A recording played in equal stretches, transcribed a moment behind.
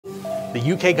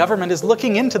The UK government is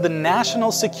looking into the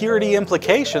national security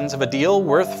implications of a deal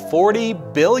worth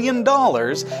 $40 billion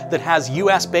that has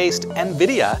US-based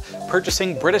Nvidia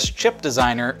purchasing British chip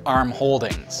designer ARM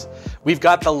Holdings. We've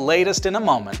got the latest in a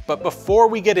moment, but before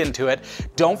we get into it,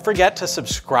 don't forget to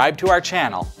subscribe to our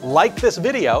channel, like this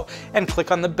video, and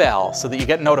click on the bell so that you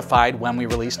get notified when we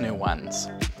release new ones.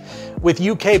 With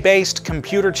UK-based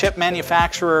computer chip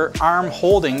manufacturer ARM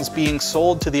Holdings being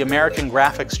sold to the American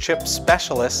graphics chip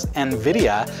specialist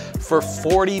Nvidia for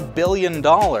 $40 billion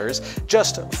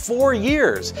just 4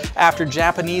 years after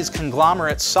Japanese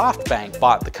conglomerate SoftBank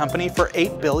bought the company for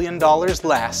 $8 billion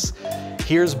less.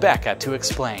 Here's Becca to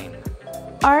explain.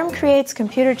 ARM creates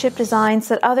computer chip designs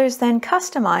that others then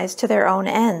customize to their own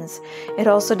ends. It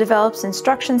also develops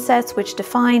instruction sets which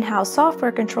define how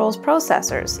software controls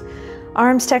processors.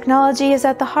 ARM's technology is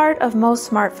at the heart of most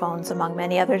smartphones, among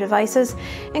many other devices,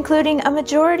 including a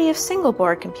majority of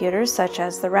single-board computers such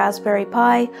as the Raspberry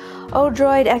Pi,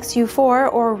 Odroid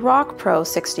XU4, or Rock Pro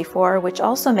 64, which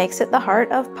also makes it the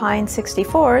heart of Pine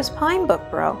 64's Pinebook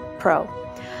Pro.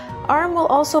 ARM will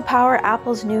also power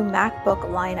Apple's new MacBook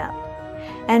lineup.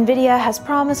 Nvidia has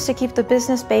promised to keep the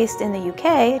business based in the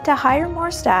UK, to hire more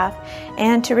staff,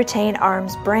 and to retain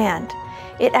ARM's brand.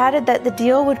 It added that the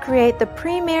deal would create the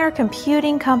premier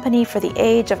computing company for the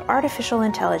age of artificial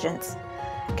intelligence.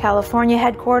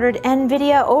 California-headquartered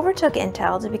Nvidia overtook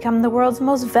Intel to become the world's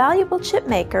most valuable chip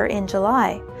maker in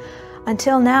July.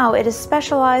 Until now, it is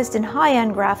specialized in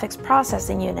high-end graphics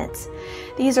processing units.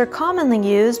 These are commonly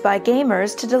used by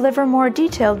gamers to deliver more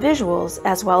detailed visuals,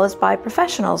 as well as by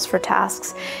professionals for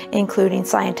tasks including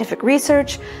scientific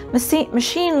research,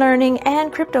 machine learning,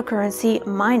 and cryptocurrency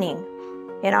mining.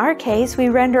 In our case, we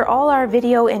render all our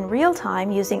video in real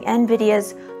time using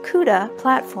NVIDIA's CUDA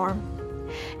platform.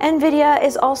 NVIDIA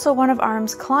is also one of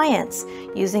ARM's clients,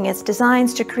 using its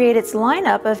designs to create its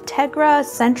lineup of Tegra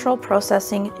central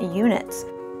processing units.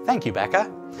 Thank you, Becca.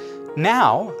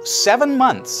 Now, 7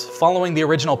 months following the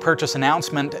original purchase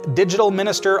announcement, Digital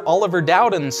Minister Oliver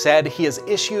Dowden said he has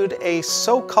issued a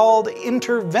so-called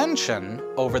intervention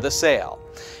over the sale.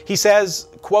 He says,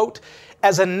 quote,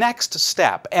 "As a next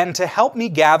step, and to help me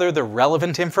gather the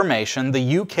relevant information,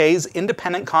 the UK's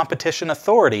Independent Competition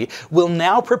Authority will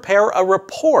now prepare a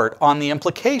report on the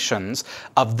implications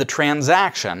of the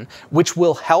transaction, which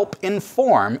will help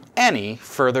inform any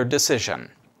further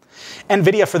decision."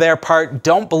 Nvidia, for their part,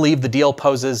 don't believe the deal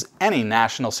poses any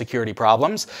national security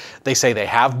problems. They say they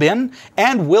have been,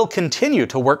 and will continue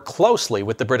to work closely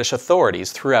with the British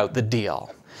authorities throughout the deal.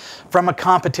 From a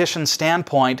competition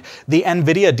standpoint, the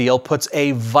Nvidia deal puts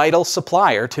a vital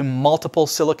supplier to multiple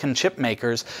silicon chip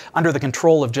makers under the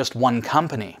control of just one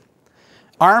company.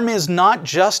 ARM is not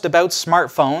just about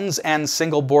smartphones and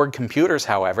single-board computers,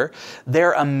 however.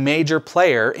 They're a major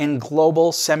player in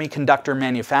global semiconductor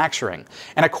manufacturing.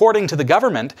 And according to the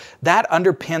government, that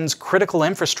underpins critical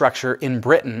infrastructure in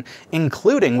Britain,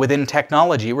 including within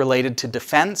technology related to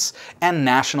defense and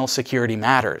national security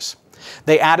matters.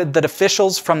 They added that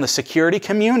officials from the security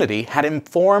community had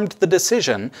informed the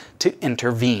decision to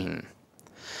intervene.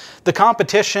 The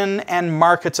Competition and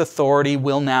Markets Authority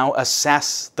will now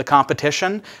assess the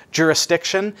competition,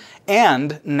 jurisdiction,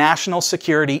 and national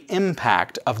security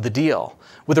impact of the deal,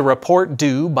 with a report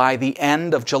due by the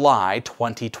end of July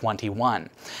 2021.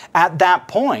 At that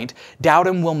point,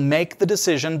 Dowden will make the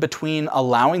decision between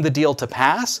allowing the deal to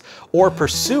pass or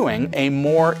pursuing a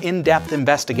more in-depth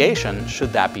investigation,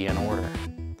 should that be in order.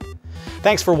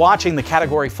 Thanks for watching the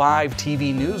Category 5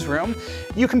 TV Newsroom.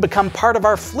 You can become part of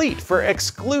our fleet for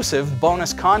exclusive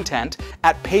bonus content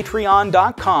at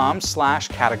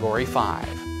patreon.com/category5.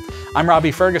 I'm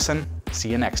Robbie Ferguson. See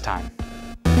you next time.